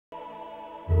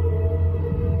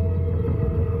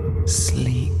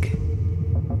Sleek.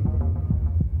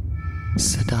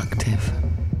 Seductive.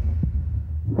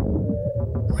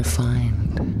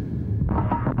 Refined.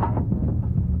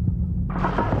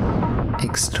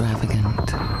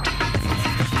 Extravagant.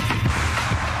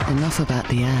 Enough about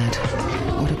the ad.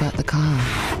 What about the car?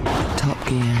 Top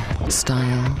Gear,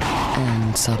 style,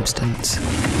 and substance.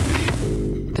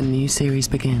 The new series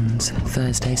begins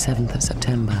Thursday, 7th of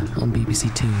September on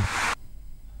BBC Two.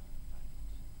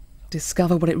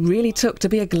 Discover what it really took to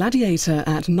be a gladiator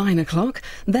at 9 o'clock.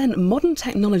 Then modern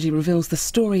technology reveals the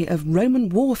story of Roman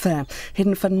warfare,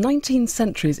 hidden for 19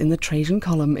 centuries in the Trajan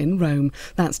column in Rome.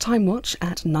 That's Timewatch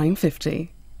at 9:50.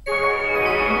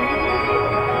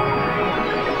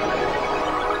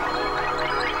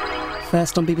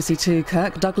 First on BBC Two,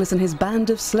 Kirk Douglas and his band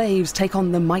of slaves take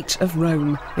on the might of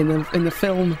Rome in the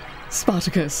film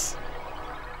Sparticus.